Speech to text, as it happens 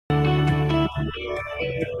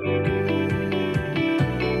Good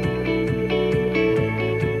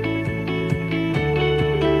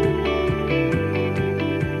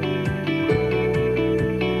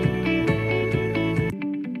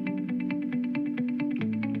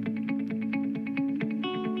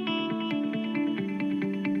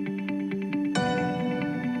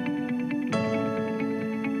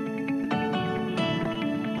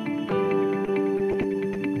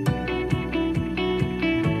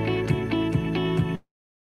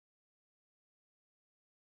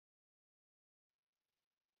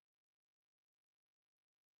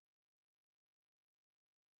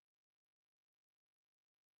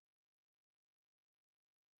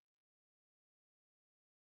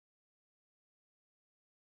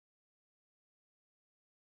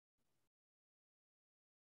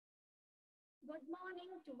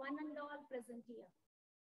morning to one and all present here.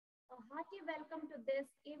 A hearty welcome to this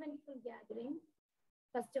eventful gathering.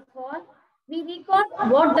 First of all, we recall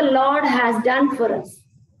what the Lord has done for us,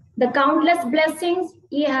 the countless blessings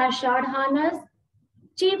He has showered on us,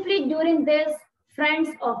 chiefly during this Friends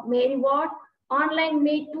of Mary Ward online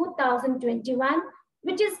May 2021,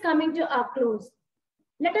 which is coming to a close.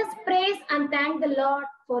 Let us praise and thank the Lord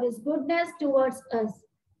for His goodness towards us.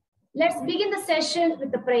 Let's begin the session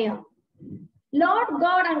with a prayer. Lord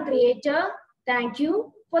God and Creator, thank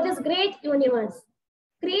you for this great universe.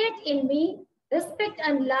 Create in me respect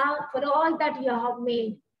and love for all that you have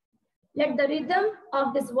made. Let the rhythm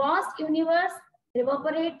of this vast universe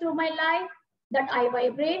reverberate through my life, that I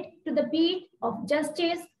vibrate to the beat of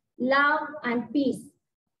justice, love, and peace.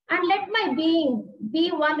 And let my being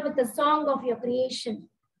be one with the song of your creation.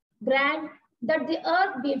 Grant that the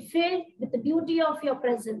earth be filled with the beauty of your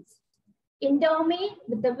presence. Endow me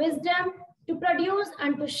with the wisdom to produce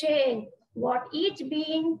and to share what each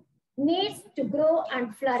being needs to grow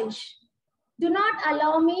and flourish. Do not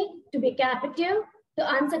allow me to be captive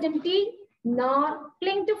to uncertainty, nor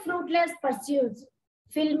cling to fruitless pursuits.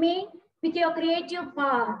 Fill me with your creative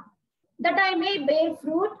power, that I may bear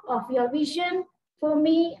fruit of your vision for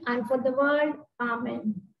me and for the world.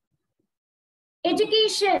 Amen.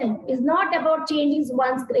 Education is not about changing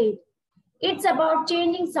one's grade. It's about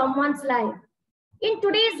changing someone's life. In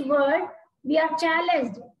today's world, we are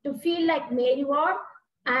challenged to feel like Mary Ward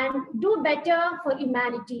and do better for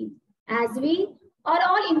humanity, as we are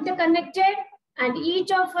all interconnected and each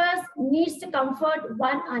of us needs to comfort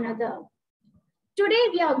one another. Today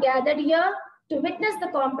we are gathered here to witness the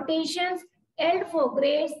competitions held for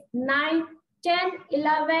grades 9, 10,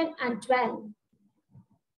 11, and 12.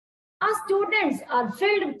 Our students are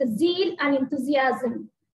filled with the zeal and enthusiasm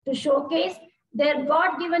to showcase their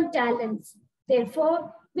God-given talents.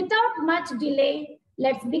 Therefore, without much delay,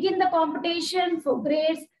 let's begin the competition for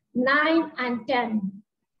grades 9 and 10.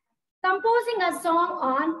 Composing a song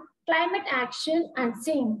on climate action and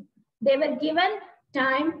sing, they were given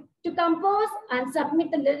time to compose and submit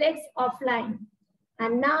the lyrics offline.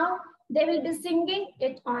 And now they will be singing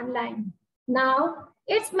it online. Now,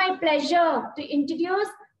 it's my pleasure to introduce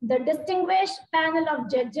the distinguished panel of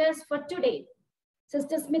judges for today.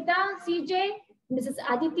 Sister Smita CJ, Mrs.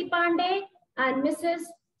 Aditi Pandey, and Mrs.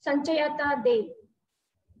 Sanchayata Dev.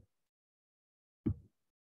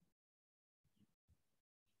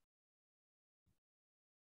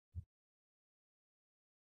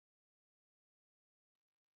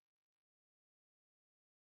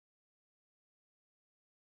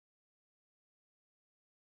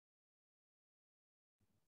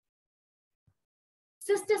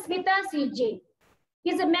 Sister Smita CJ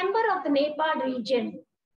is a member of the Nepal region.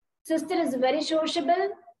 Sister is very sociable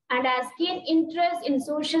and has keen interest in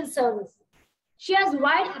social service. She has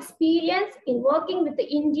wide experience in working with the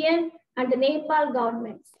Indian and the Nepal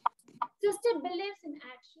governments. Sister believes in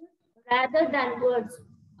action rather than words.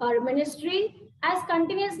 Her ministry has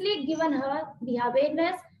continuously given her the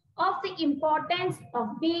awareness of the importance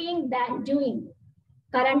of being than doing.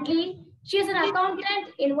 Currently, she is an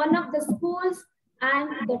accountant in one of the schools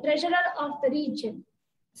and the treasurer of the region.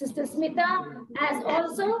 Sister Smita has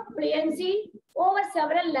also fluency over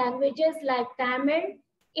several languages like Tamil,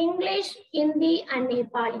 English, Hindi, and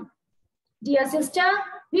Nepali. Dear sister,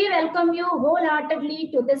 we welcome you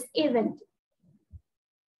wholeheartedly to this event.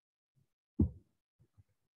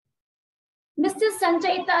 Mr.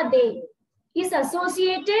 Sanchayata Dev is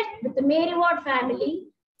associated with the Mary Ward family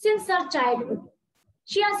since her childhood.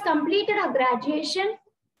 She has completed her graduation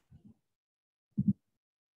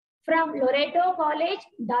from Loreto College,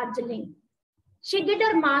 Darjeeling. She did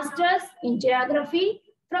her master's in geography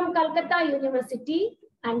from Calcutta University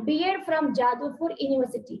and B.Ed from Jadavpur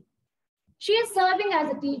University. She is serving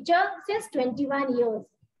as a teacher since 21 years.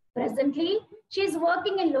 Presently, she is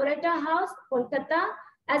working in Loreto House, Kolkata,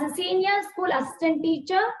 as a senior school assistant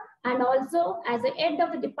teacher and also as the head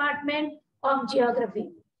of the Department of Geography.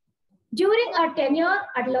 During her tenure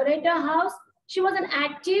at Loreto House, she was an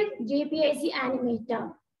active JPIC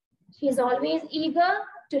animator. She is always eager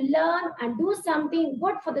to learn and do something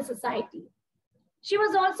good for the society. She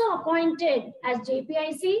was also appointed as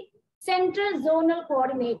JPIC Central Zonal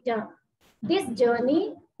Coordinator. This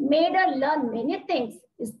journey made her learn many things,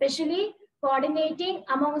 especially coordinating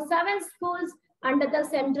among 7 schools under the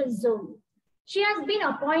Central Zone. She has been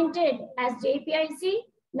appointed as JPIC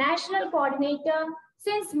National Coordinator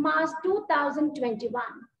since March 2021.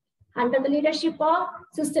 Under the leadership of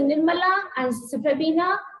Sister Nirmala and Sister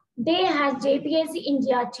Fabina, they as JPIC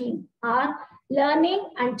India team are learning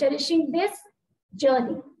and cherishing this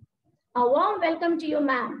journey. A warm welcome to you,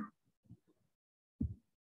 ma'am.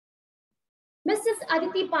 Mrs.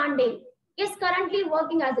 Aditi Pandey is currently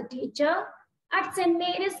working as a teacher at St.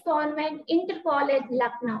 Mary's Convent Inter College,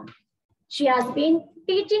 Lucknow. She has been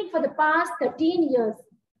teaching for the past 13 years.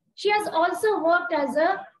 She has also worked as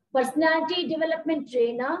a personality development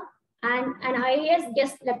trainer and an IAS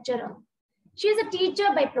guest lecturer. She is a teacher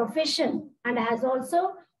by profession and has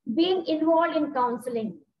also been involved in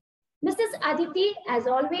counseling. Mrs. Aditi has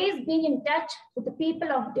always been in touch with the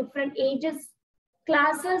people of different ages,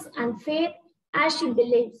 classes, and faith, as she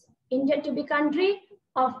believes India to be country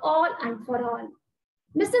of all and for all.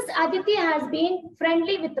 Mrs. Aditi has been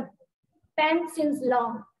friendly with the pen since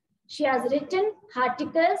long. She has written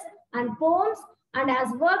articles and poems and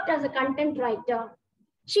has worked as a content writer.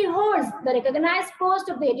 She holds the recognized post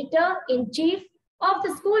of the editor-in-chief of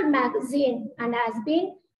the school magazine and has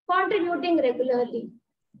been contributing regularly.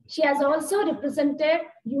 She has also represented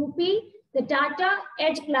UP, the Tata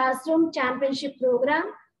Edge Classroom Championship Program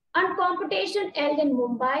and competition held in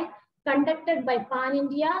Mumbai, conducted by Pan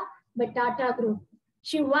India by Tata Group.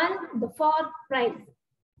 She won the 4th prize.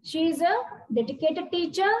 She is a dedicated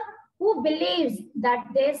teacher who believes that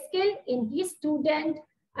their skill in his student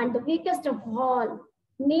and the weakest of all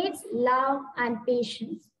needs love and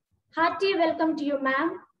patience. Hearty welcome to you,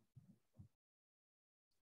 ma'am.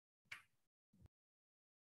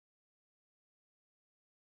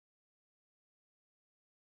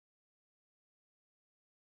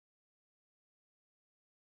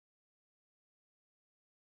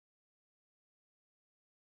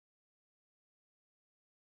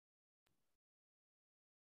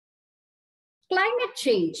 Climate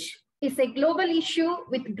change is a global issue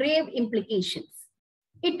with grave implications.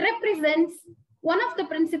 It represents one of the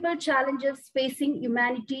principal challenges facing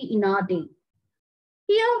humanity in our day.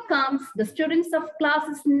 Here comes the students of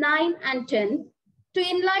classes 9 and 10 to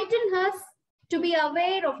enlighten us to be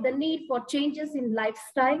aware of the need for changes in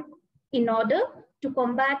lifestyle in order to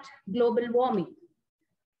combat global warming.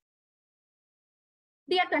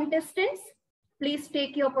 Dear contestants, please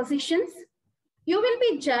take your positions. You will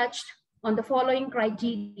be judged on the following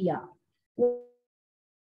criteria: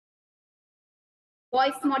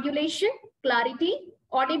 voice modulation, clarity,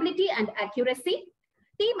 audibility, and accuracy,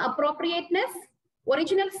 team appropriateness,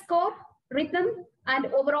 original score, rhythm, and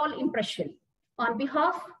overall impression. On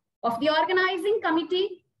behalf of the organizing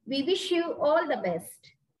committee, we wish you all the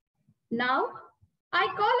best. Now,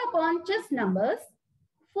 I call upon chess numbers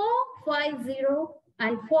 450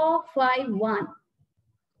 and 451.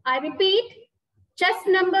 I repeat, chess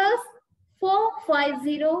numbers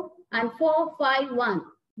 450 and 451.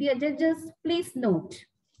 Dear judges, please note.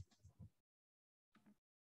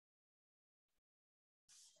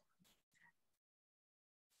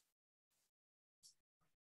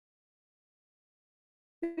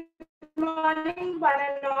 Good morning, one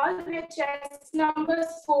and all. With chess numbers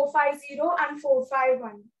 450 and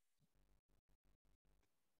 451.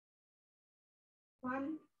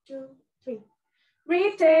 1, 2, 3.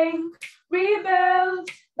 Rethink, rebuild,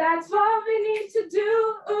 that's what we need to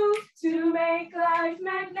do to make life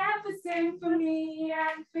magnificent for me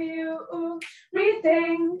and for you.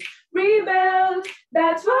 Rethink, rebuild,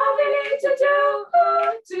 that's what we need to do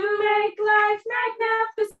to make life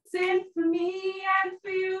magnificent for me and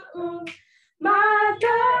for you.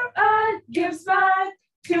 Mother Earth gives birth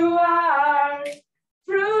to our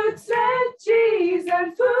fruits, veggies,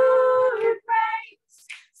 and food grains.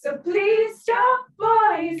 So please stop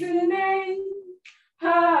poisoning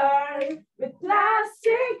her with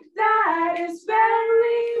plastic that is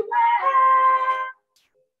very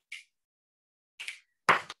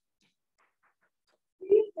wet.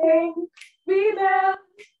 Rethink, rebuild,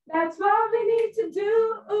 that's what we need to do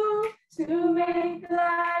to make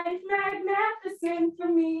life magnificent for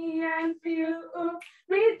me and for you.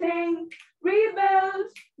 Rethink, rebuild,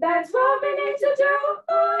 that's what we need to do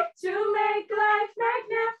to make life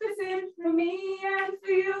magnificent for me and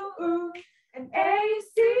for you.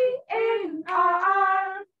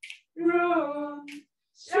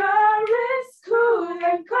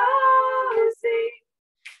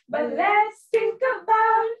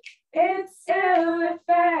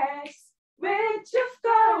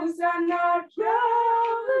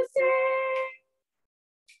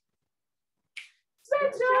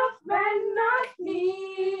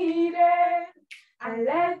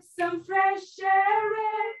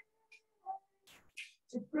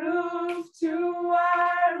 to prove to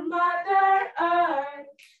our Mother Earth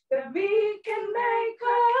that we can make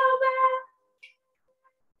her better.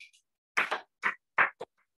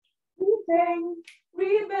 Rethink,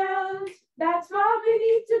 rebuild, that's what we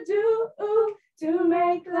need to do to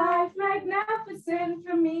make life magnificent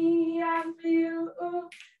for me and for you.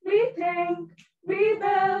 Rethink,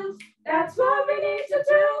 rebuild, that's what we need to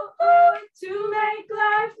do to make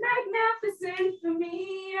life magnificent for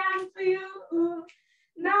me and for you.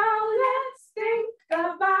 Now let's think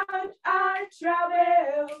about our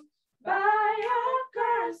travel, by our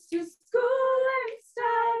cars to school and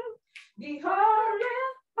style, the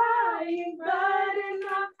horrifying burden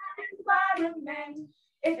of the environment.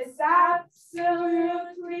 It's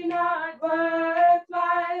absolutely not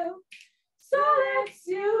worthwhile. So let's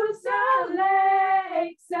use our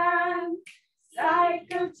legs and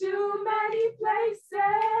cycle to many places.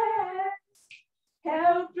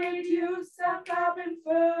 Help reduce our carbon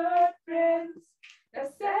footprints.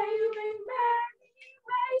 They're saving many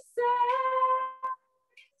races.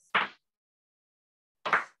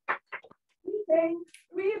 Rethink,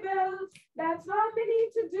 rebuild, that's what we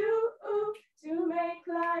need to do to make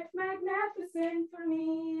life magnificent for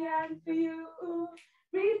me and for you.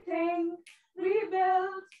 Rethink,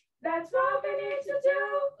 rebuild, that's what we need to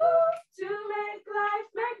do to make life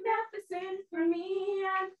magnificent for me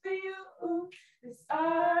and for you. This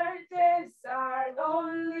earth is our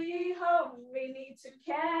only home. We need to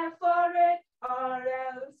care for it or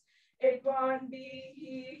else it won't be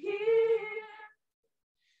here.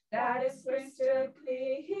 That is crystal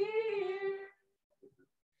clear.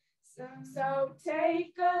 So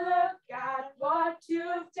take a look at what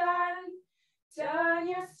you've done. Turn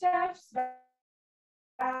your steps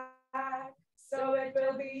back so it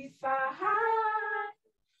will be fine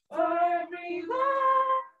for everyone.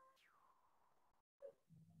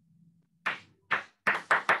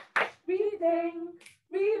 Rethink,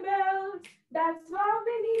 rebuild, that's what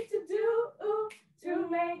we need to do to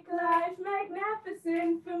make life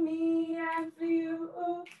magnificent for me and for you.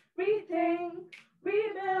 Rethink,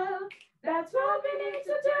 rebuild, that's what we need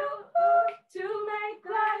to do to make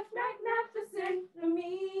life magnificent for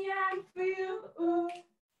me and for you.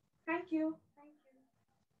 Thank you.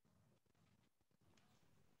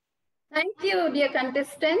 Thank you, dear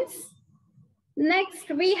contestants. Next,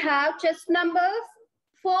 we have chess numbers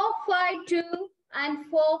 452 and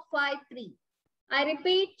 453. I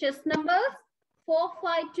repeat, chess numbers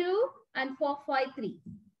 452 and 453.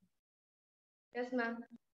 Yes, ma'am.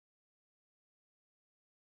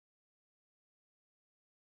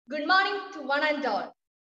 Good morning to one and all.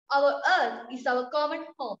 Our earth is our common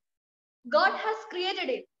home. God has created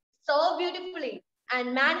it so beautifully,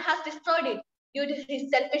 and man has destroyed it due to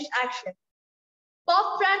his selfish action.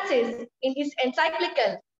 Pope Francis, in his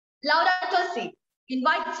encyclical Laudato Si,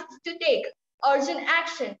 invites us to take urgent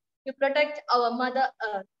action to protect our Mother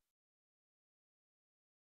Earth.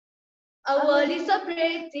 Our world is so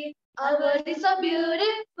pretty, our world is so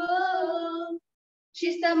beautiful.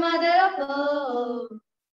 She's the mother of all.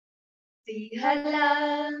 See her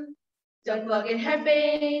love, don't forget her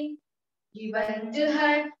pain, given to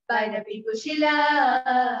her by the people she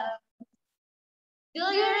loves. Do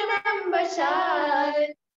you remember,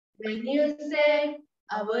 child, when you said,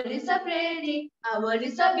 our world is so pretty, our world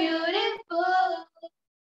is so beautiful?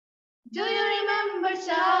 Do you remember,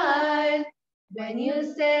 child, when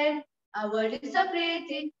you said, our world is so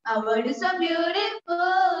pretty, our world is so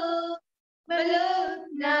beautiful? But look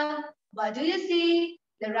now, what do you see?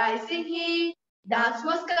 The rising heat, dark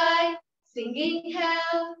smoke sky, singing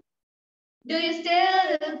hell. Do you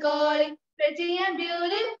still call it pretty and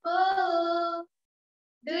beautiful?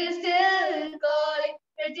 Do you still call it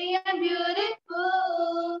pretty and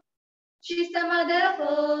beautiful? She's the mother of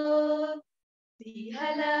all. See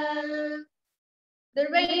her love. The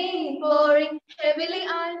rain pouring heavily,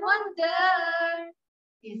 I wonder,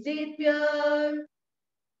 is it pure?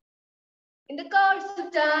 In the course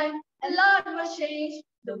of time, a lot was changed.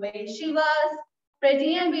 The way she was,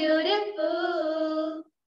 pretty and beautiful.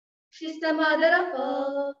 She's the mother of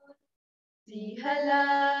all. See her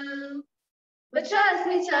love. But trust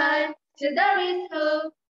me, child, till there is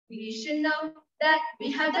hope. We should know that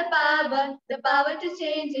we have the power to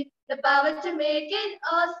change it, the power to make it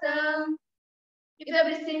awesome. If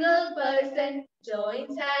every single person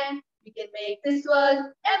joins hands, we can make this world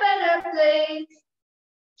a better place.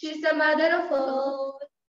 She's the mother of all.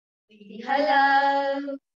 See her love.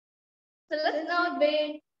 So let's not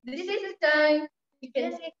wait. This is the time. We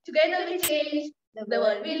can say together we change the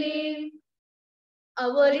world we live.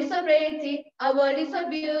 Our world is so pretty. Our world is so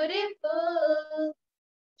beautiful.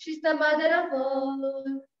 She's the mother of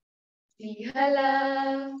all. See See her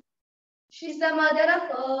love. She's the mother of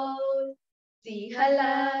all. See her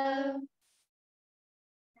love.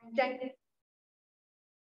 Thank you.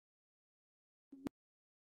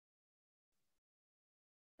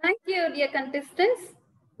 Thank you, dear contestants.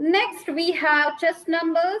 Next, we have chess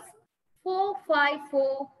numbers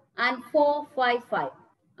 454 and 455.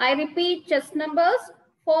 I repeat, chess numbers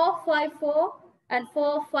 454 and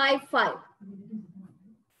 455.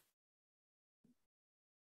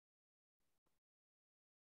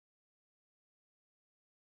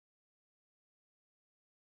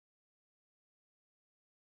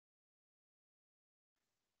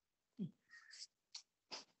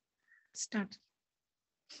 Start.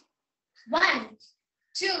 1,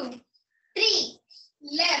 2, 3,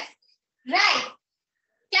 left, right,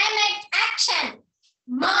 climate action,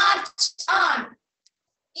 march on.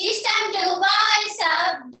 It's time to rise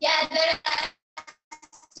up, gather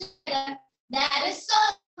together. There is so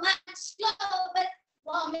much global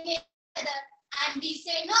warming in weather, and we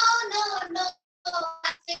say no, no, no,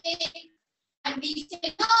 and we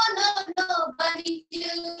say no, no, no, burning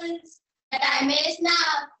fuels. The time is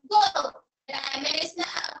now, go. The time is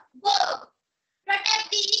now, go. Protect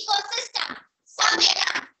the ecosystem.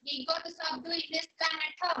 Samyam. We got to stop doing this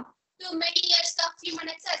planet harm. Too many years of human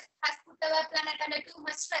excess has put our planet under too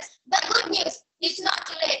much stress. The good news is not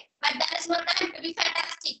too late, but there is no time to be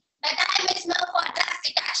fantastic. The time is now for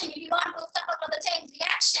drastic action if you want to stop for the change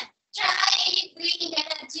reaction. Try green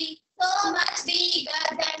energy, so much bigger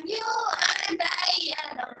than you and I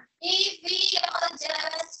alone. If we all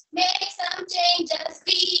just make some changes,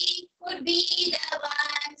 we could be the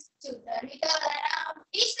ones to turn it all around.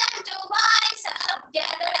 It's time to rise up,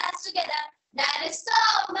 gather us together. There is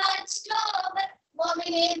so much global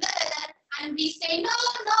warming in the weather, and we say no,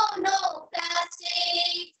 no, no,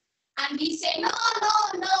 plastic. And we say no,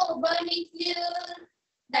 no, no, burning fuel.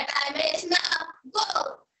 The time is now,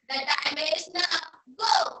 go. The time is now,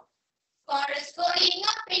 go. Forest going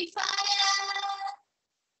up in fire.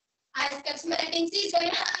 Ice caps melting, seas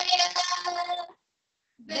going higher.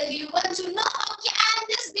 Will you want to know how can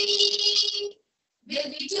this be? Will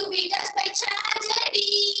we too be touched by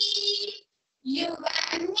tragedy? You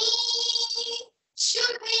and me,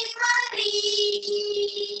 should we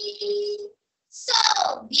worry? So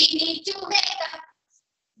we need to wake up.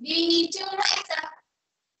 We need to rise up.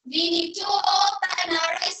 We need to open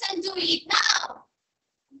our eyes and do it now.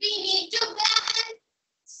 We need to plant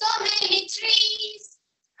so many trees,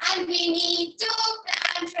 and we need to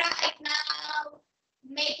plant right now.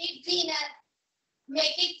 Make it greener,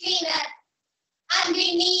 make it cleaner, and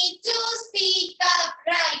we need to speak up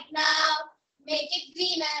right now. Make it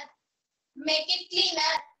greener, make it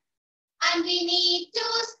cleaner, and we need to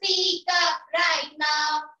speak up right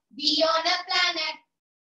now. We on a planet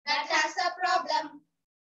that has a problem.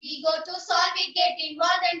 We go to solve it, get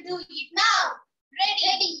involved and do it now.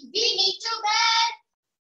 Ready. We need to bet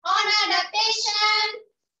on adaptation,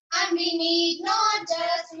 and we need not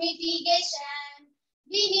just mitigation.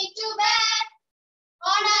 We need to bet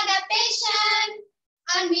on adaptation,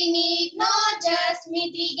 and we need not just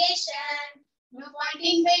mitigation. No point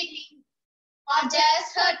in waiting or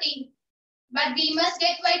just hurting, but we must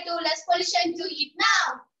get way to less pollution to it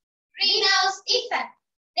now. Greenhouse effect.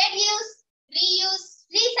 Reduce, reuse,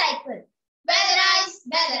 recycle.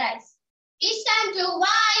 Weatherize. It's time to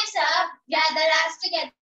wise up, gather us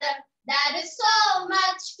together. There is so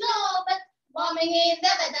much global warming in the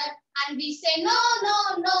weather, and we say no,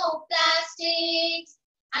 no, no, plastics.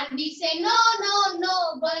 And we say no, no,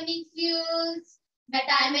 no, burning fuels. The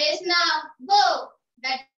time is now, go.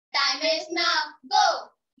 The time is now, go.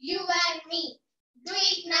 You and me. Do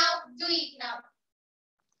it now, do it now.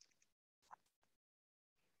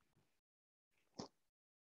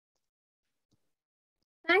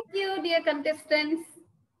 Thank you, dear contestants.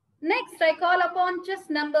 Next, I call upon chess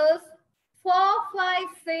numbers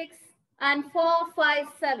 456 and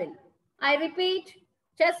 457. I repeat,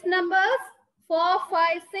 chess numbers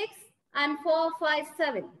 456 and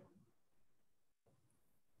 457.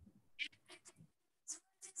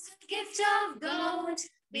 Gift of God,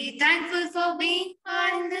 be thankful for being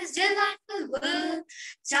part in this delightful world.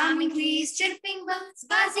 Charming trees, chirping birds,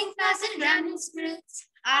 buzzing flowers and random spirits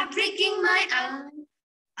are pricking my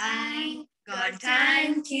eye. God,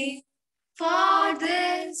 thank you for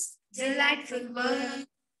this delightful world.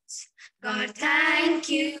 God, thank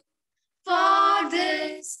you for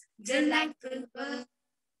this delightful world.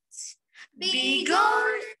 Be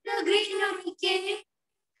gold in the greenery cave.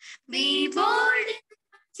 Be bold in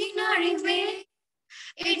the ignoring way.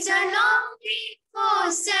 It's a long day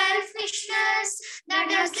for selfishness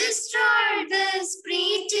that has destroyed this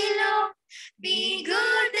pretty law. Be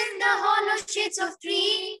good in the hollow shades of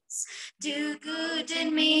trees. Do good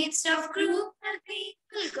in midst of cruel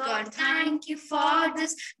people. God, thank you for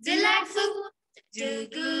this delightful world. Do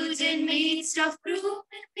good in midst of cruel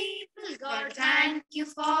people. God, thank you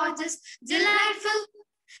for this delightful world.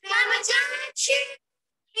 Climate action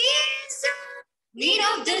is the need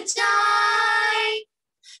of the time.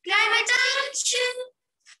 Climate action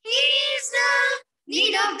is the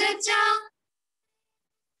need of the time.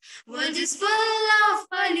 World is full of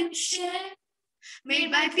pollution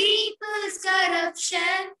made by people's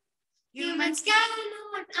corruption. Humans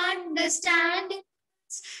cannot understand it.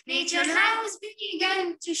 Nature has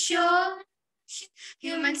begun to show.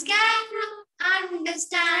 Humans cannot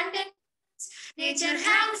understand it. Nature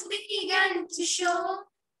has begun to show.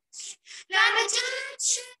 Climate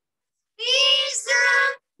action is the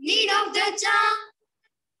need of the time.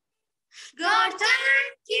 God,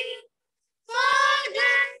 thank you for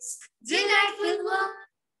this delightful world.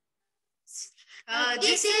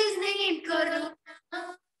 This is named Corona.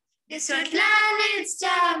 Desert planet's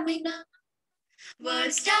stamina.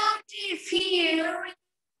 World started fearing.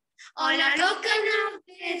 All are broken out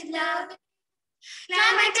with love.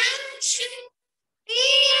 Climate action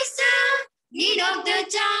is the need of the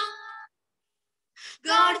time.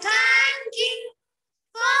 God, thank you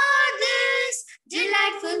for this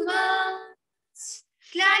delightful world.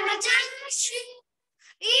 Climate action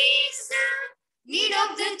is the need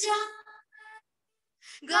of the time.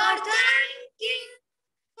 God, thank you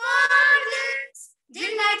for this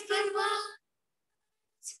delightful world.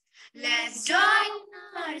 Let's join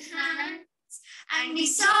our hands and be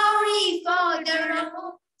sorry for the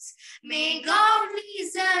wrongs. May God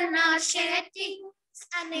listen our shedding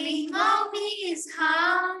and may warm his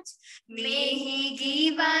heart. May he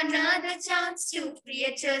give another chance to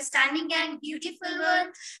create a stunning and beautiful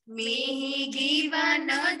world. May he give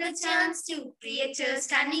another chance to create a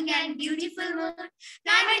stunning and beautiful world.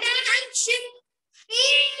 Climate action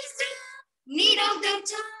is the need of the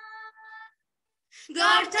time.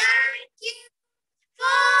 God, thank you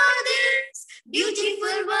for this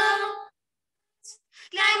beautiful world.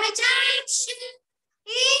 Climate action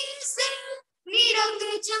is the need of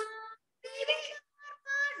the time.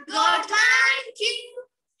 God, thank you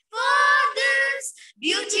for this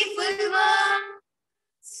beautiful world.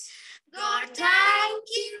 God, thank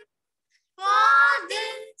you for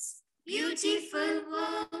this beautiful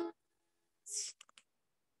world.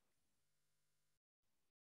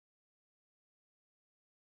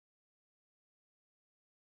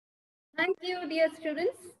 Thank you, dear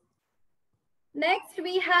students. Next,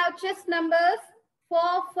 we have chess numbers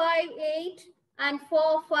 458 and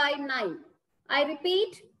 459. I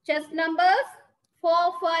repeat, chess numbers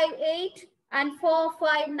 458 and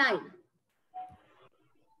 459.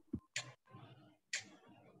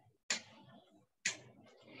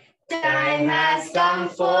 Time has come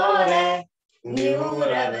for a new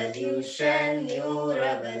revolution, new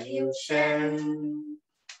revolution.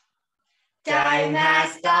 Time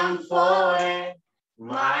has come for a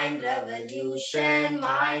mind revolution,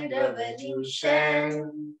 mind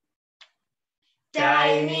revolution.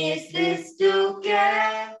 Time is this to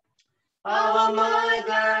care our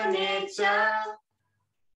mother nature.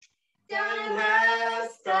 Time has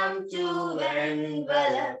come to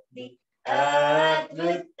envelop the earth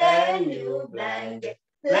with a new blanket.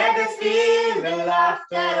 Let us feel the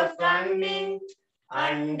laughter of running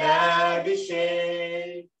under the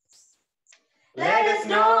shade. Let us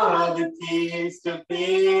know how it feels to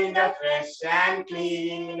feel the fresh and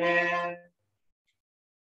clean air.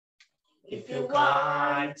 If you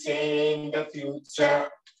can't change the future,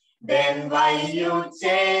 then why you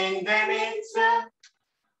change the nature?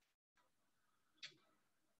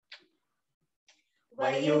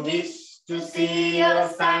 Why you wish to see your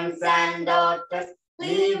sons and daughters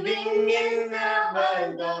living in a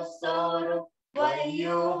world of sorrow? Why you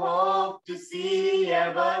hope to see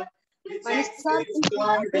a world which exists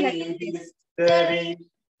only in history?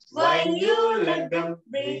 Why you let them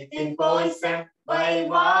breathe in poison? Why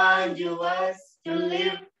want you us to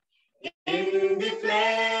live in the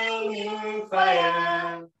flaming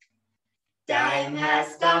fire? Time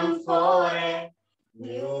has come for a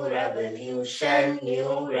new revolution,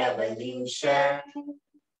 new revolution.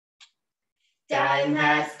 Time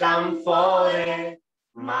has come for a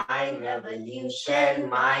mind revolution,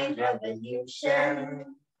 mind revolution.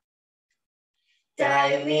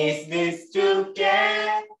 Time is this to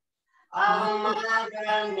care our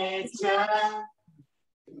mother nature.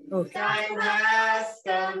 Time has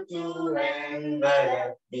come to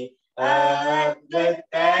envelop the earth with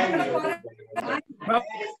a new blanket. Let us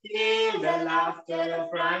feel the laughter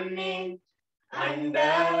of running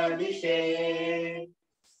under the shade.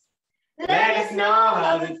 us know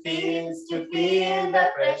how it feels to feel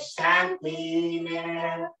the fresh and clean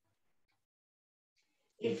air.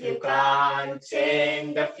 If you can't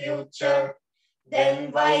change the future,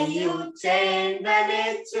 then why you change the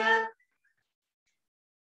nature?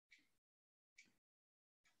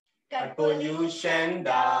 Cut pollution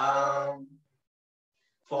down,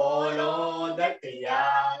 follow the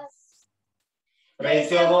chaos.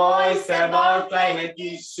 Raise your voice about climate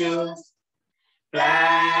issues,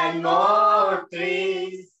 plant more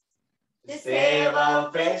trees to save our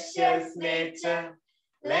precious nature.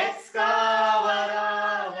 Let's cover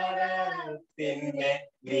our earth in a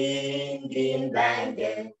green, green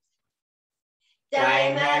blanket.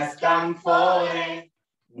 Time has come for a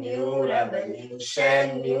new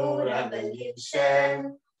revolution, new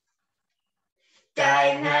revolution.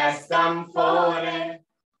 Time has come for a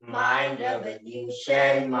mind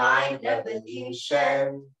revolution, mind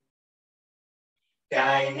revolution.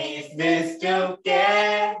 Time is this to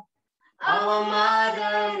care our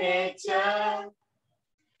mother nature.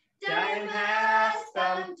 Time has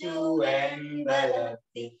come to envelop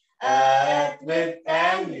the earth with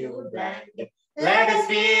a new blanket. Let us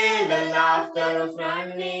feel the laughter of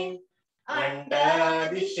running under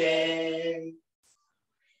the shade.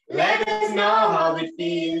 Let us know how it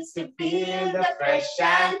feels to feel the fresh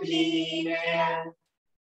and clean air.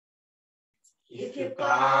 If you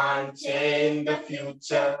can't change the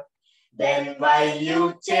future, then why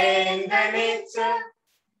you change the nature?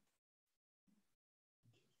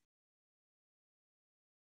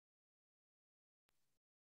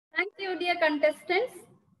 Thank you, dear contestants.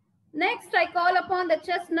 Next, I call upon the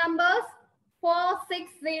chess numbers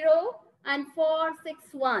 460 and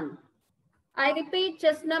 461. I repeat,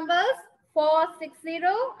 chess numbers 460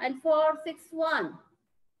 and 461.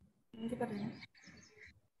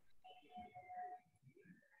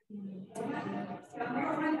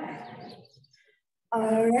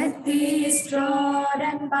 Our earth is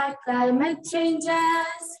trodden by climate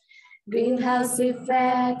changes, greenhouse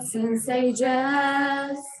effects in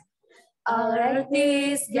ages. Our earth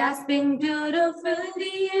is gasping due to fill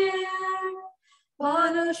the air.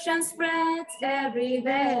 Pollution spreads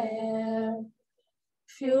everywhere.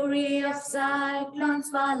 Fury of cyclones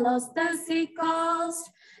swallows the sea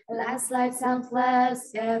coast. Landslides and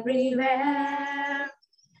floods everywhere.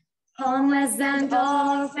 Homeless and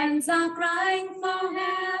orphans are crying for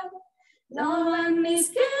help. No one is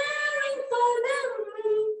caring for them.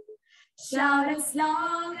 Shout as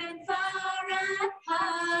long and far and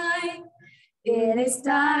high. It is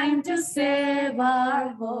time to save our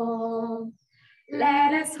home.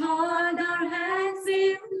 Let us hold our hands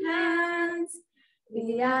in hands.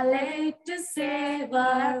 We are late to save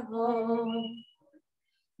our home.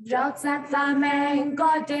 Droughts and famine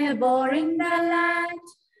got devouring the land,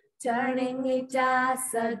 turning it as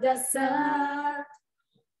a desert.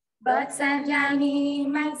 Birds and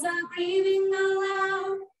animals are grieving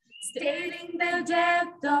aloud, stating the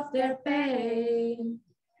depth of their pain.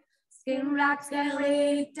 Skin rags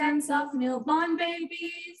skeletons of newborn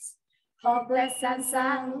babies, hopeless and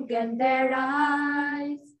sunk in their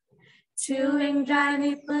eyes, chewing dry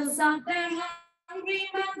nipples of their hungry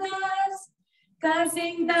mothers,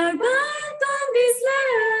 cursing the birth on this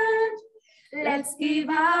land. Let's give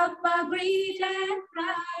up our greed and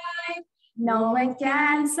pride. No one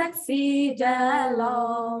can succeed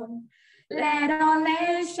alone. Let all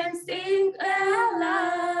nations think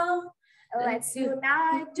aloud. Let's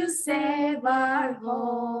unite to save our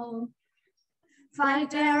home.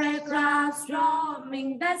 Fighter aircrafts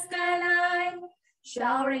roaming the skyline,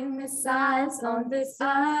 showering missiles on this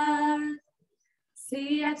earth.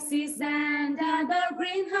 CFCs and other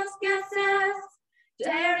greenhouse gases,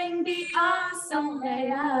 tearing the ozone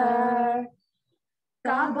layer.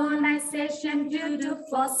 Carbonization due to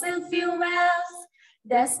fossil fuels,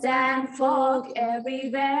 dust and fog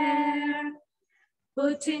everywhere.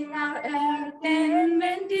 Putting our earth in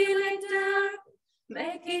ventilator,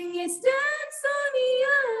 making it stand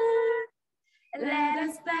sunnier. Let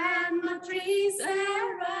us plant more trees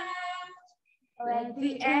around. Let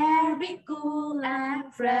the air be cool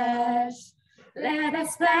and fresh. Let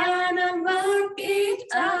us plan and work it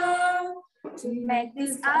out to make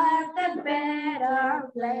this earth a better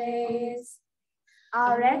place.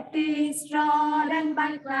 Our earth is trodden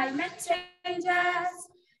by climate changes,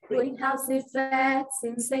 greenhouse effects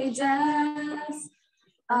in stages.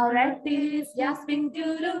 Our earth is gasping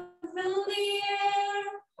due to fill the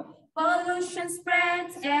air. Pollution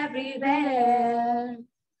spreads everywhere.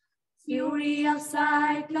 Fury of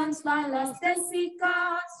cyclones swallows the sea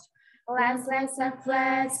coast. Landslides and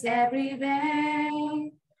floods everywhere.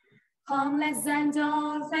 Homeless and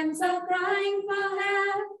orphans are crying for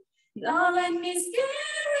help. Love and is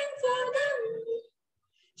caring for them.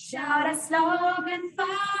 Shout a slogan far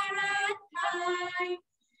and high.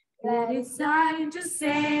 That it's time to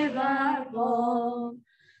save our home.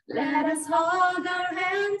 Let us hold our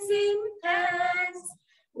hands in hands.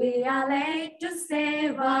 We are late to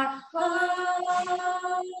save our home.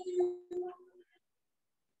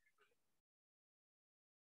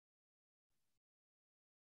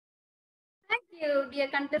 Thank you, dear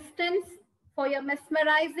contestants, for your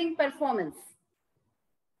mesmerizing performance.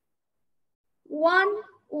 One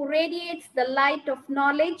who radiates the light of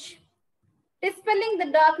knowledge, dispelling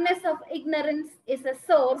the darkness of ignorance, is a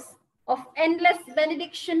source of endless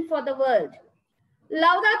benediction for the world.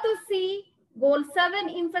 Laudato Si, Goal 7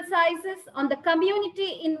 emphasizes on the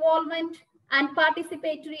community involvement and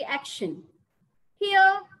participatory action.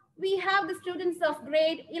 Here, we have the students of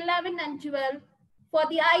grade 11 and 12 for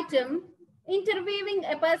the item interviewing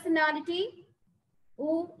a personality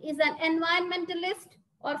who is an environmentalist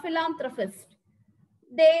or philanthropist.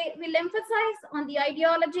 They will emphasize on the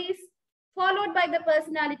ideologies followed by the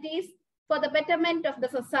personalities for the betterment of the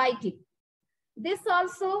society. This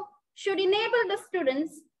also should enable the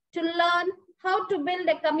students to learn how to build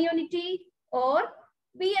a community or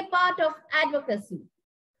be a part of advocacy.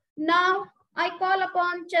 Now, I call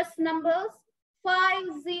upon chess numbers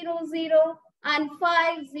 500 and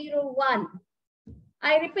 501.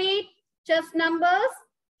 I repeat, chess numbers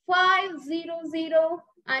 500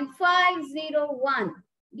 and 501.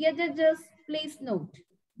 Dear judges, please note.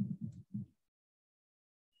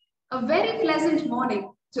 A very pleasant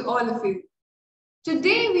morning to all of you.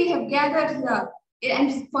 Today we have gathered here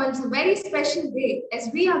and for a very special day as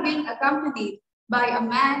we are being accompanied by a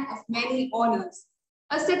man of many honors.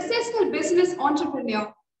 A successful business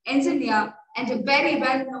entrepreneur, engineer, and a very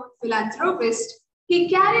well-known philanthropist, he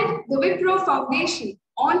carried the Wipro Foundation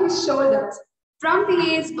on his shoulders from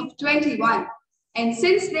the age of 21. And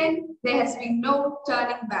since then, there has been no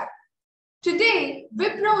turning back. Today,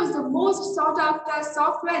 Wipro is the most sought-after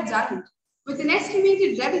software giant with an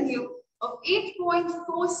estimated revenue of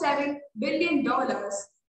 $8.47 billion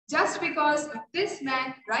just because of this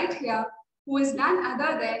man right here, who is none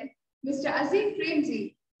other than Mr. Azim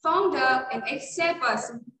Premji, founder and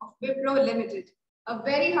ex-chairperson of Wipro Limited. A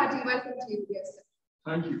very hearty welcome to you, dear sir.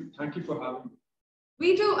 Thank you. Thank you for having me.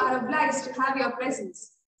 We too are obliged to have your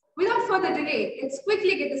presence. Without further delay, let's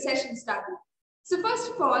quickly get the session started. So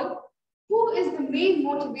first of all, who is the main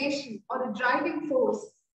motivation or the driving force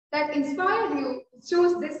that inspired you to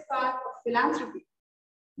choose this path of philanthropy?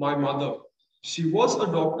 My mother. She was a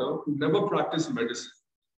doctor who never practiced medicine.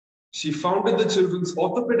 She founded the Children's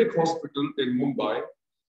Orthopedic Hospital in Mumbai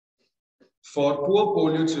for poor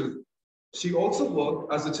polio children. She also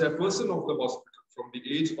worked as the chairperson of the hospital from the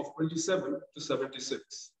age of 27 to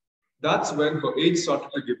 76. That's when her age started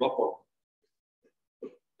to give up on her.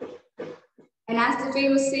 And as the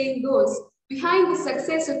famous saying goes, behind the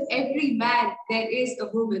success of every man, there is a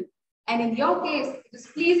woman. And in your case, it is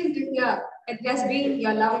pleasing to hear it has been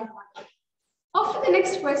your loving one. After the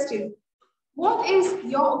next question, what is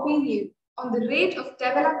your opinion on the rate of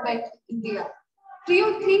development in India? Do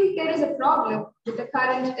you think there is a problem with the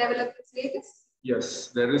current development status? Yes,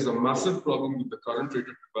 there is a massive problem with the current rate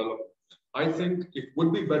of development. I think it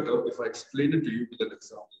would be better if I explain it to you with an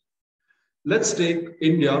example. Let's take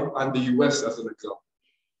India and the US as an example.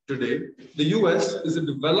 Today, the US is a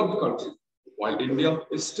developed country, while India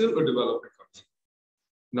is still a developing country.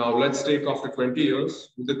 Now, let's take after 20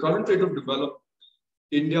 years, with the current rate of development,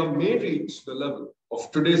 India may reach the level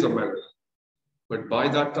of today's America. But by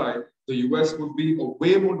that time, the US would be a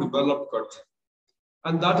way more developed country.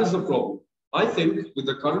 And that is the problem. I think with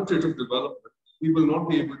the current rate of development, we will not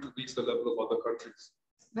be able to reach the level of other countries.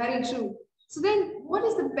 Very true. So then, what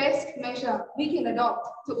is the best measure we can adopt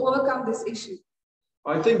to overcome this issue?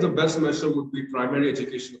 I think the best measure would be primary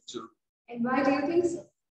education of children. And why do you think so?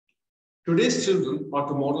 Today's children are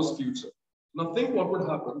tomorrow's future. Now think what would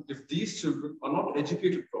happen if these children are not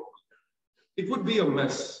educated properly. It would be a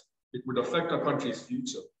mess. It would affect our country's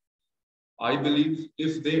future. I believe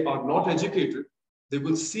if they are not educated, they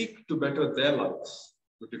will seek to better their lives.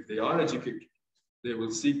 But if they are educated, they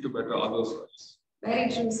will seek to better others' lives. Very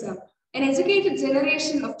true, sir. An educated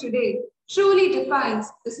generation of today truly defines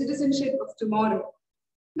the citizenship of tomorrow.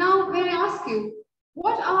 Now, may I ask you,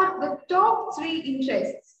 what are the top 3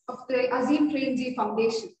 interests of the Azim Premji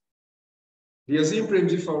Foundation? The Azim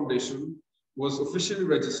Premji Foundation was officially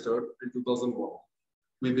registered in 2001.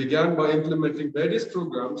 We began by implementing various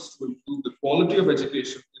programs to improve the quality of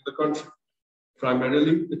education in the country.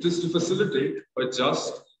 Primarily, it is to facilitate a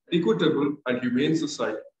just, equitable, and humane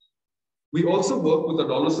society. We also work with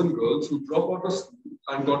adolescent girls who drop out of school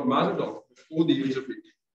and got married off before the age of 18.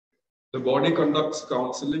 The body conducts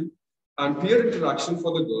counseling and peer interaction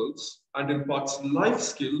for the girls and imparts life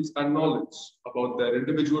skills and knowledge about their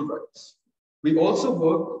individual rights. We also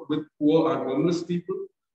work with poor and homeless people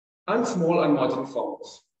and small and marginal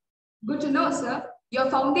farmers. Good to know, sir. Your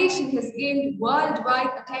foundation has gained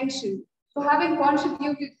worldwide attention for having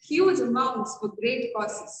contributed huge amounts for great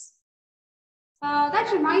causes.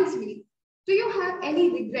 That reminds me, do you have any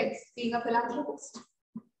regrets being a philanthropist?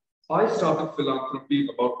 I started philanthropy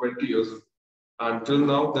about 20 years ago, and till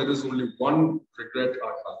now there is only one regret I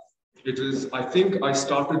have. It is, I think I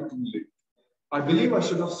started too late. I believe I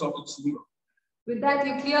should have started sooner. With that,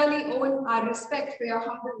 you clearly own our respect for your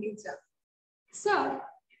humble nature. Sir,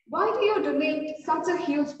 why do you donate such a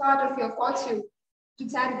huge part of your fortune to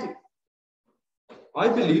charity? I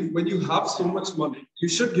believe when you have so much money, you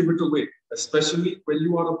should give it away, especially when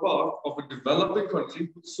you are a part of a developing country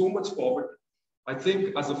with so much poverty. I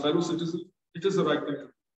think as a fellow citizen, it is the right thing to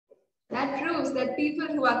do. That proves that people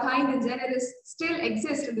who are kind and generous still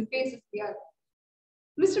exist on the face of the earth.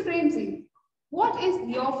 Mr. Premji, what is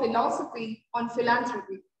your philosophy on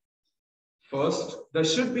philanthropy? First, there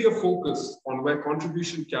should be a focus on where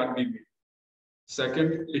contribution can be made.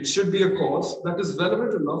 Second, it should be a cause that is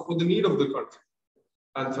relevant enough for the need of the country.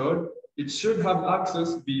 And third, it should have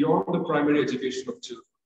access beyond the primary education of children.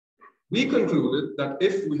 We concluded that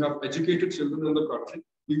if we have educated children in the country,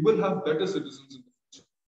 we will have better citizens in the future.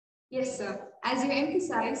 Yes, sir. As you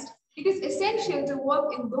emphasized, it is essential to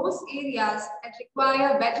work in those areas that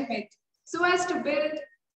require betterment so as to build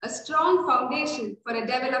a strong foundation for a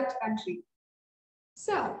developed country.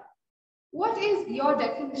 Sir, what is your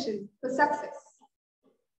definition for success?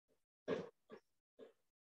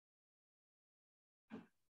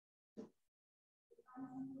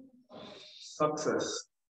 Success.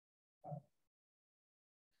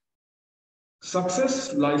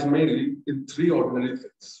 Success lies mainly in three ordinary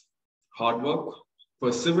things: hard work,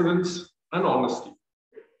 perseverance, and honesty.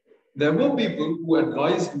 There were people who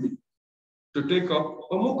advised me to take up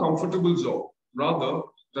a more comfortable job rather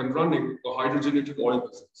than running a hydrogenated oil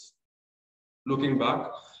business. Looking back,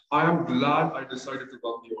 I am glad I decided to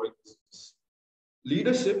run the oil business.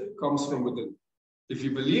 Leadership comes from within. If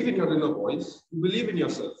you believe in your inner voice, you believe in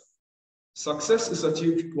yourself. Success is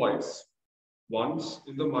achieved twice, once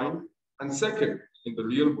in the mind and second in the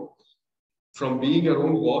real world. From being your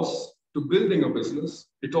own boss to building a business,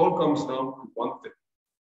 it all comes down to one thing: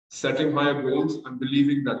 setting higher goals and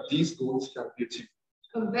believing that these goals can be achieved.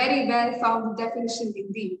 A very well-founded definition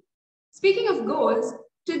indeed. Speaking of goals,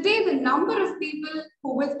 today the number of people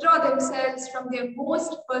who withdraw themselves from their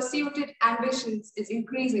most pursued ambitions is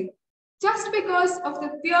increasing, just because of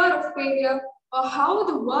the fear of failure or how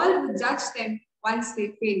the world will judge them once they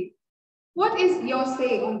fail. What is your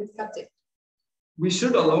say on this subject? We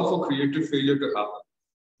should allow for creative failure to happen.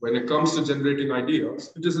 When it comes to generating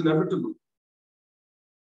ideas, it is inevitable.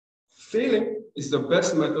 Failing is the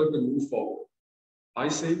best method to move forward. I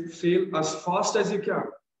say fail as fast as you can,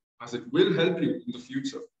 as it will help you in the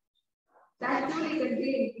future. That truly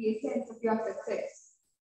conveys the essence of your success.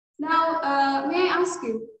 Now, may I ask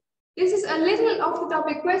you, this is a little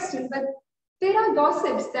off-the-topic question, but there are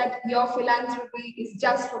gossips that your philanthropy is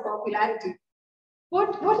just for popularity.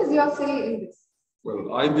 What is your say in this?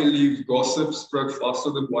 Well, I believe gossip spread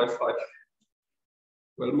faster than Wi-Fi.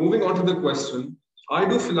 Well, moving on to the question, I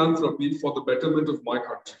do philanthropy for the betterment of my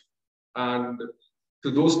country. And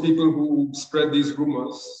to those people who spread these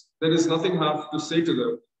rumors, there is nothing I have to say to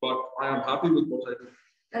them, but I am happy with what I do.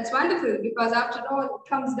 That's wonderful, because after all, it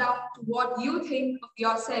comes down to what you think of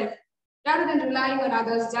yourself, rather than relying on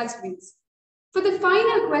others' judgments. For the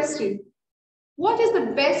final question, what is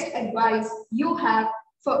the best advice you have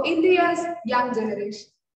for India's young generation?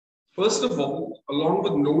 First of all, along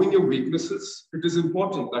with knowing your weaknesses, it is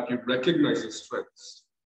important that you recognize your strengths.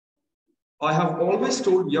 I have always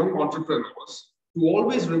told young entrepreneurs to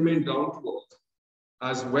always remain down to earth,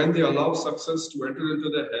 as when they allow success to enter into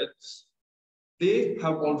their heads, they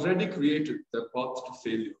have already created their path to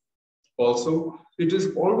failure. Also, it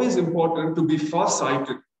is always important to be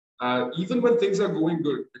far-sighted, even when things are going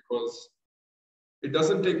good, because it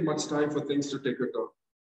doesn't take much time for things to take a turn.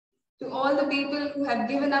 To all the people who have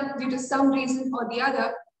given up due to some reason or the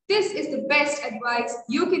other, this is the best advice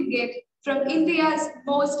you can get from India's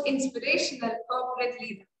most inspirational corporate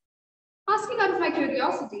leader. Asking out of my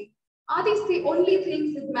curiosity, are these the only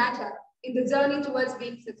things that matter in the journey towards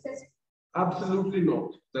being successful? Absolutely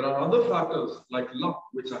not. There are other factors like luck,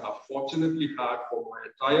 which I have fortunately had for my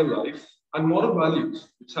entire life, and moral values,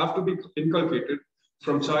 which have to be inculcated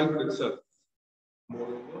from childhood itself.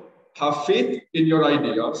 Moreover, Have faith in your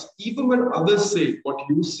ideas, even when others say what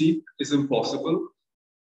you seek is impossible,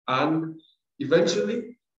 and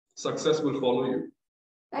eventually success will follow you.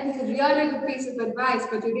 That is a really good piece of advice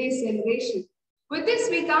for today's generation. With this,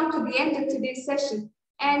 we come to the end of today's session.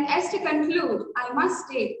 And as to conclude, I must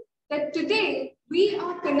state that today we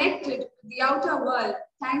are connected with the outer world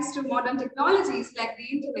thanks to modern technologies like the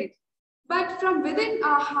internet. But from within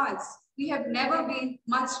our hearts, we have never been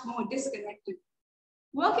much more disconnected.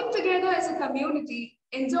 Working together as a community,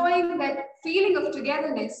 enjoying that feeling of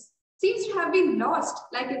togetherness seems to have been lost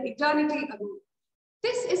like an eternity ago.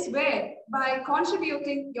 This is where, by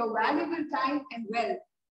contributing your valuable time and wealth,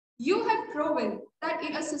 you have proven that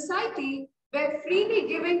in a society where freely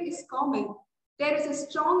giving is common, there is a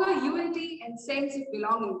stronger unity and sense of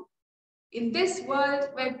belonging. In this world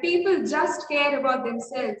where people just care about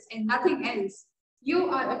themselves and nothing else, you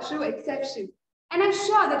are a true exception. And I'm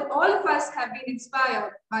sure that all of us have been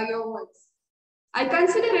inspired by your words. I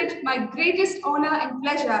consider it my greatest honor and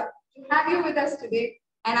pleasure to have you with us today,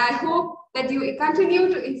 and I hope that you continue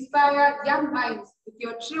to inspire young minds with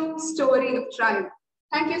your true story of triumph.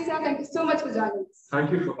 Thank you, sir. Thank you so much for joining us.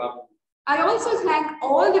 Thank you for having me. I also thank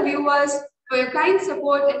all the viewers for your kind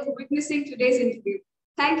support and for witnessing today's interview.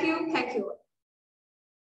 Thank you. Thank you.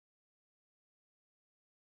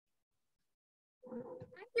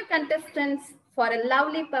 Thank you, contestants, for a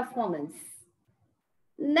lovely performance.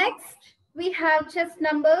 Next, we have chess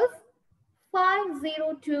numbers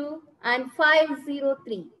 502 and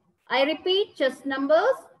 503. I repeat, chess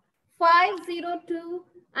numbers 502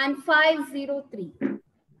 and 503.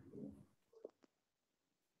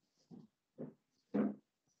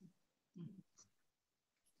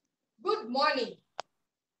 Good morning.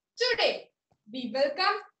 Today, we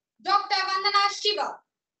welcome Dr. Vandana Shiva.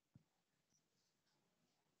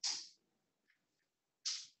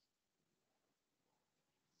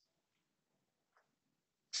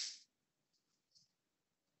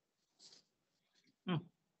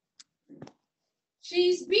 She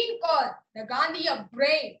is being called the Gandhi of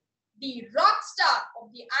Brain, the rock star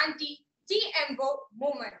of the anti-GMO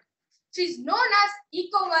movement. She is known as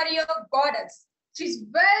eco-warrior goddess. She is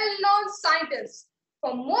well-known scientist.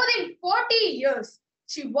 For more than 40 years,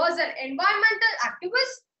 she was an environmental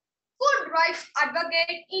activist, food rights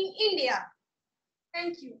advocate in India.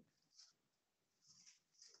 Thank you.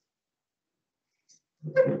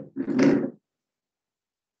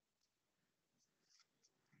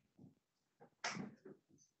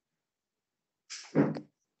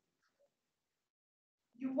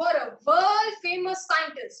 You were a world-famous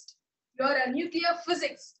scientist. You are a nuclear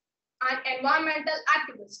physicist and environmental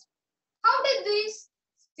activist. How did this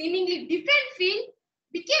seemingly different field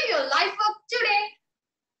become your life work today?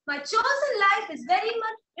 My chosen life is very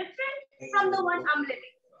much different from the one I'm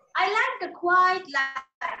living. I like the quiet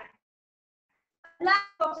life, a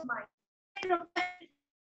life of mine.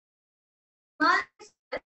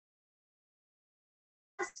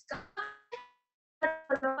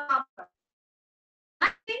 I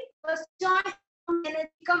think was joined from Energy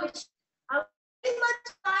Commission. I was very much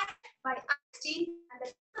inspired by Einstein and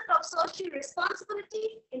the concept of social responsibility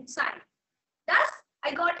in science. Thus,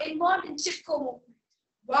 I got involved in Chipko movement.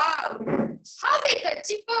 Wow! How did the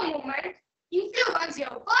Chipko movement influence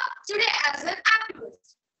your work today as an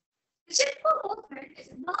activist? The Chipko movement is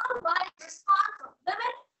a non-violent response of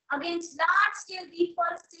women against large-scale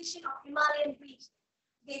deforestation of Himalayan region.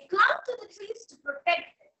 They clung to the trees to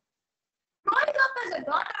protect them. Growing up as a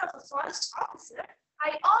daughter of a forest officer,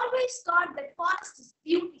 I always thought that forest is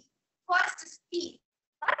beauty, forest is peace.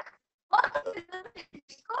 But working with women in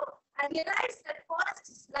Chico, I realized that forest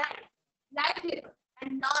is life, livelihood,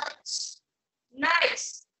 and knowledge.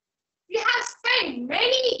 Nice! You have spent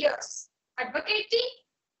many years advocating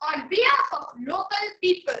on behalf of local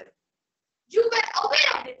people. You were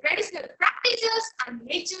aware of the traditional practices and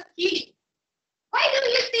nature healing. Why do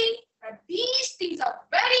you think that these things are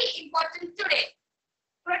very important today?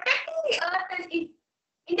 Protecting the earth and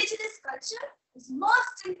indigenous culture is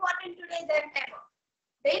most important today than ever.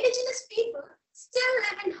 The indigenous people still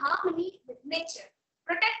live in harmony with nature,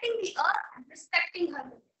 protecting the earth and respecting her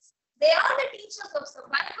limits. They are the teachers of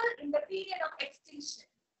survival in the period of extinction.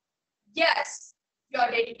 Yes,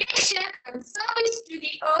 your dedication and service to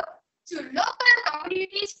the earth to local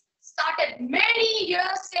communities started many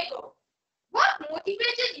years ago. What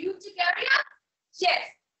motivated you to carry on? Yes,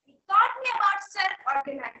 it taught me about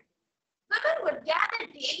self-organizing. Women would gather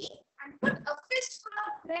daily and put a fistful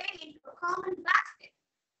of grain into a common basket.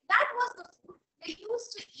 That was the food they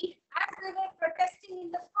used to eat as they were protesting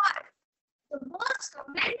in the forest. The most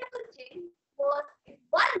commendable thing was if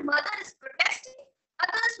one mother is protesting,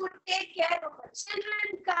 others would take care of her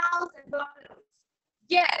children, cows, and buffaloes.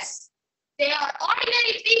 Yes, they are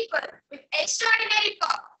ordinary people with extraordinary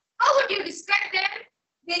power. How would you describe them?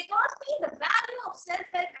 They taught me the value of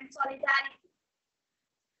self-help and solidarity.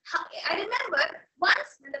 I remember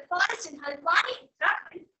once when the forest in Halwani,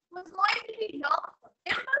 Uttarakhand, was going to be locked for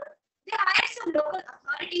timber, they hired some local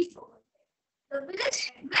authorities over there. The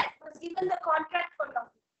village headman was given the contract for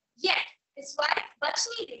logging. Yet, his wife,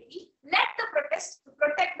 Bachni Devi, led the protest to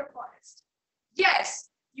protect the forest. Yes,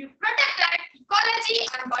 you protect ecology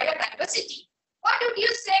and biodiversity. What would you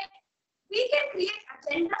say? We can create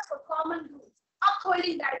agendas for common good,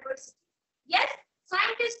 upholding diversity. Yes,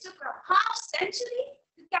 scientists took a half century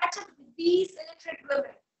to catch up with these illiterate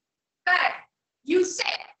women. Correct. You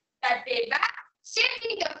said that they were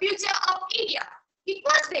shaping the future of India. It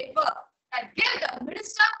was their work that gave the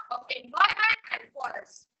Minister of Environment and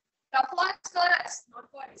Forest the forest for us, not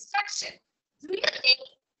for destruction. Do you think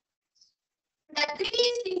that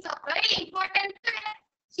these things are very important today?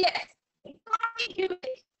 Yes, it can't be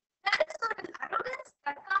humility. There is certain arrogance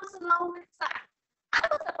that comes along with science. I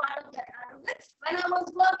was a part of that arrogance when I was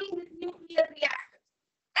working with nuclear reactors.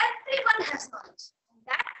 Everyone has knowledge. And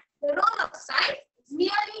that the role of science is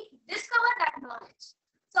merely to discover that knowledge.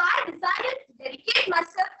 So I decided to dedicate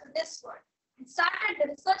myself to this work and started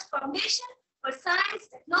the research foundation for science,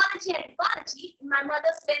 technology, and ecology in my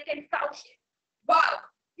mother's vacant cowshed. Wow,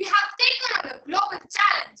 we have taken on a global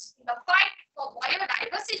challenge in the fight for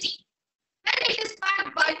biodiversity. When it is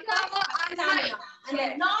backed by power and money, And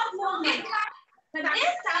a lot more money. But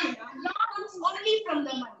this time, comes only from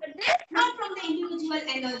the money. But this not from the individual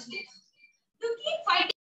energy. To keep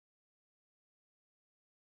fighting.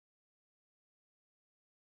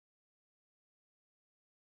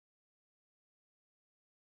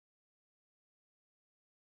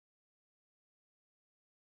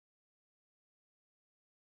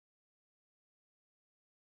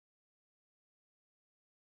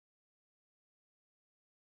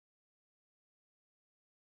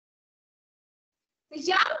 The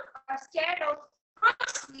young are scared of,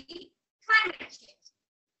 firstly, climate change.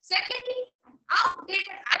 Secondly, an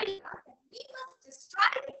outdated idea that we must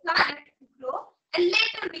destroy the planet to grow and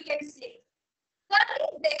later we can save.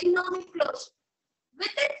 Thirdly, the economic closure.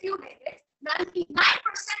 Within few decades, 99%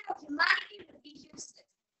 of humanity will be useless,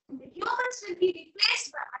 and the humans will be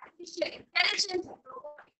replaced by artificial intelligence and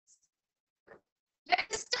robotics. Let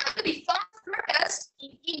us turn to the farm protest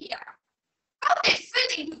in India. How they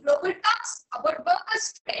fit into global talks about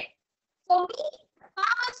workers today. For me, the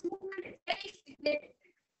farmers' movement is very significant.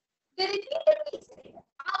 They repeatedly say that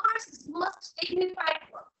ours is most dignified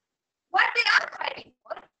work. What they are fighting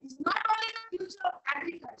for is not only the future of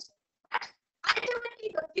agriculture, but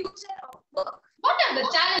ultimately the future of work. What are the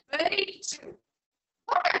challenges? Very true.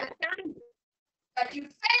 What are the challenges that you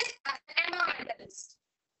face as an environmentalist?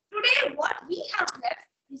 Today, what we have left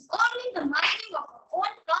is only the mining of our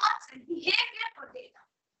own thoughts and behavior for data.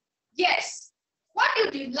 Yes. What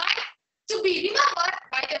would you like to be remembered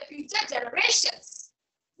by the future generations?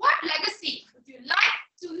 What legacy would you like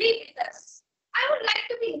to leave with us? I would like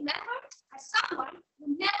to be remembered as someone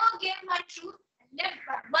who never gave my truth and lived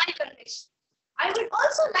by my conviction. I would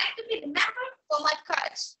also like to be remembered for my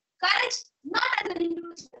courage. Courage not as an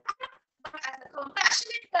individual act, but as a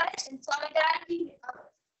compassionate courage and solidarity with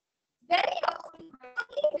others. Very often, my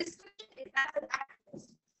only description is as an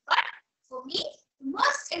activist. But for me, the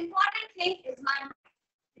most important thing is my mind.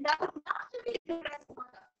 And I would love to be the best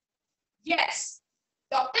mother. Yes,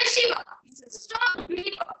 Dr. Shiva is a strong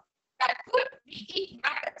believer that food we eat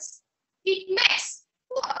matters. It makes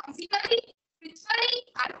who are physically, spiritually,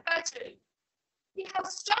 and culturally. We have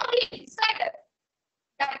strongly decided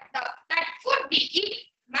that food we eat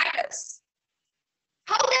matters.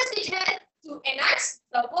 How does it help to enhance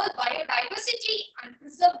the world biodiversity and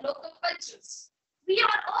preserve local cultures? We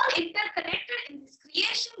are all interconnected in this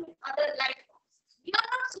creation with other life forms. We are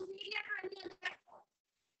not superior to any other life form.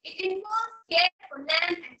 It involves care for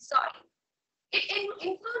land and soil. It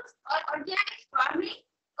includes organic farming,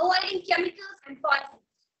 avoiding chemicals and poisons.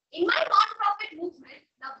 In my non-profit movement,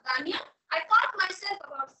 Navdanya, I taught myself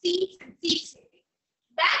about seeds and seed saving.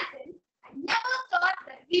 Back then, I never thought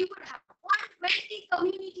that we would have 120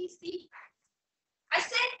 community seed banks. I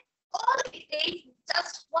said, all it takes is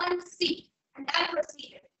just one seed, and I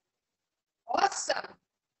proceeded. Awesome.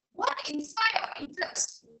 What inspired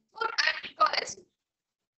interest in food and ecology?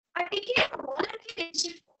 I became a volunteer in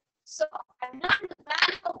Chipko, so I learned the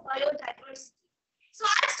value of biodiversity. So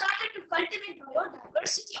I started to cultivate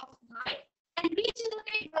biodiversity of mine and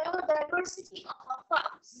regenerate biodiversity of our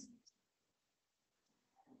farms.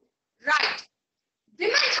 Right.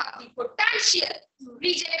 Women have the potential to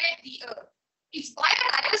regenerate the earth. its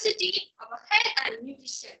biodiversity, our health and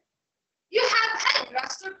nutrition. You have helped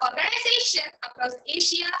grassroots organizations across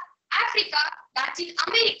Asia, Africa, Latin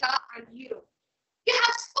America, and Europe. You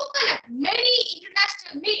have spoken at many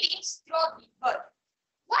international meetings throughout the world.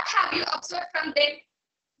 What have you observed from them?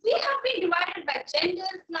 We have been divided by gender,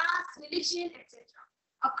 class, religion, etc.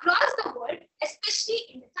 Across the world, especially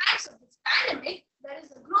in the times of this pandemic, there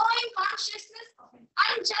is a growing consciousness of an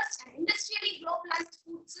unjust and industrially globalized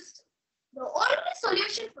food system. The only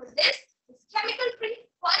solution for this is chemical-free,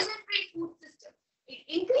 poison-free food system. It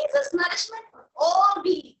increases nourishment for all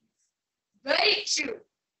beings. Very true.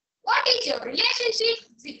 What is your relationship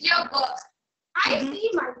with your work? I see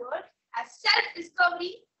my work as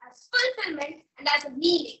self-discovery, as fulfillment, and as a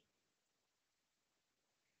meaning.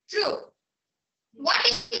 True. What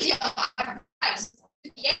is your advice to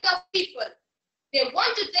the younger people? They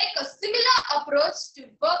want to take a similar approach to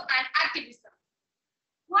work and activism.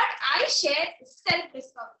 What I share is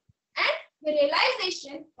self-discovery and the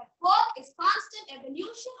realization that work is constant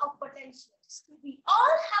evolution of potentials. We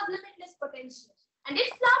all have limitless potential, and it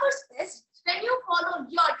flowers best when you follow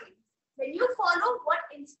your dreams, when you follow what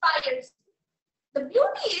inspires you. The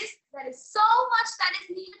beauty is there is so much that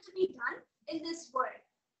is needed to be done in this world.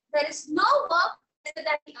 There is no work better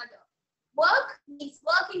than the other. Work means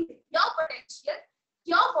working with your potential,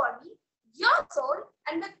 your body, your soul,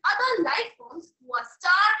 and with other life forms who are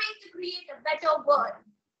starving to create a better world.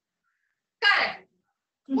 Correct.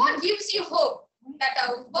 What gives you hope that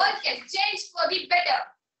our world can change for the better?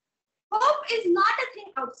 Hope is not a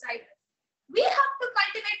thing outside us. We have to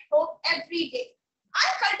cultivate hope every day. I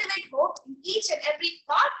cultivate hope in each and every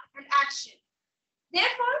thought and action.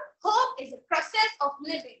 Therefore, hope is a process of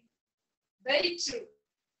living. Very true.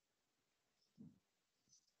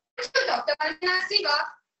 Thank you, Dr. Vandana Siva.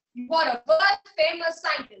 You are a world-famous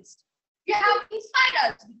scientist. You have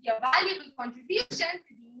inspired us with your valuable contribution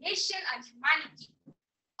to the nation and humanity.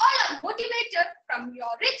 All are motivated from your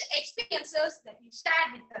rich experiences that you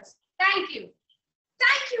shared with us. Thank you.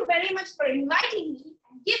 Thank you very much for inviting me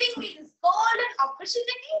and giving me this golden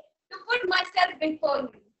opportunity to put myself before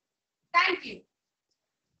you. Thank you.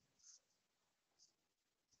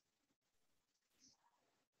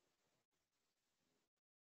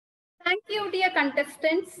 Thank you, dear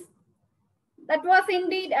contestants. That was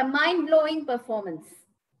indeed a mind-blowing performance.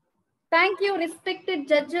 Thank you, respected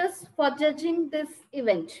judges, for judging this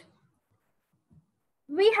event.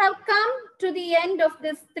 We have come to the end of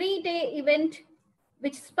this 3-day event,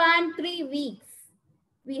 which spanned 3 weeks.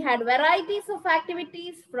 We had varieties of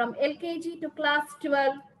activities from LKG to class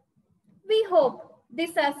 12. We hope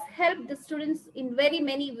this has helped the students in very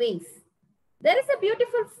many ways. There is a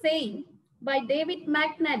beautiful saying by David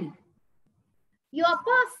McNally. Your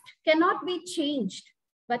past cannot be changed,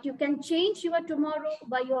 but you can change your tomorrow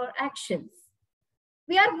by your actions.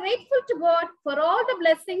 We are grateful to God for all the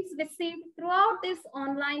blessings received throughout this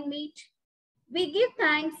online meet. We give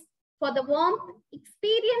thanks for the warmth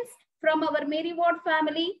experienced from our Mary Ward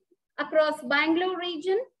family across Bangalore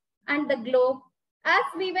region and the globe as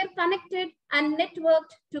we were connected and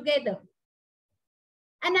networked together.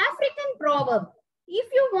 An African proverb,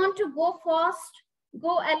 if you want to go fast,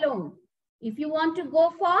 go alone. If you want to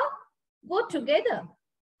go far, go together.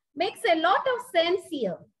 Makes a lot of sense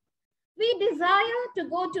here. We desire to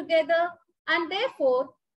go together, and therefore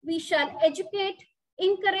we shall educate,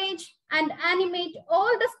 encourage, and animate all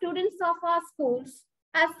the students of our schools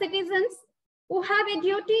as citizens who have a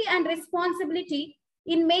duty and responsibility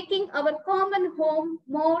in making our common home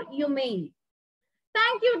more humane.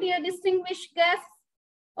 Thank you, dear distinguished guests,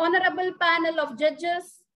 honorable panel of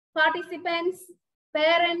judges, participants,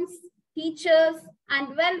 parents, teachers,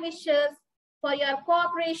 and well-wishers for your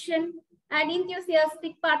cooperation and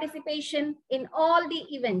enthusiastic participation in all the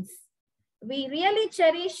events. We really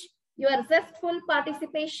cherish your zestful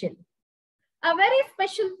participation. A very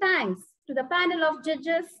special thanks to the panel of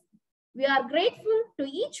judges. We are grateful to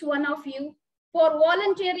each one of you for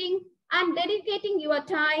volunteering and dedicating your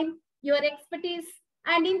time, your expertise,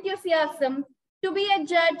 and enthusiasm to be a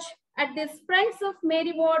judge at this Friends of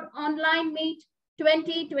Mary Ward online meet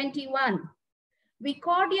 2021. We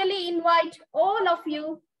cordially invite all of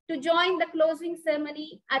you to join the closing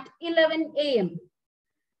ceremony at 11 a.m.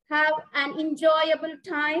 Have an enjoyable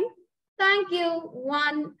time. Thank you,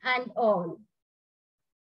 one and all.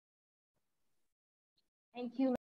 Thank you.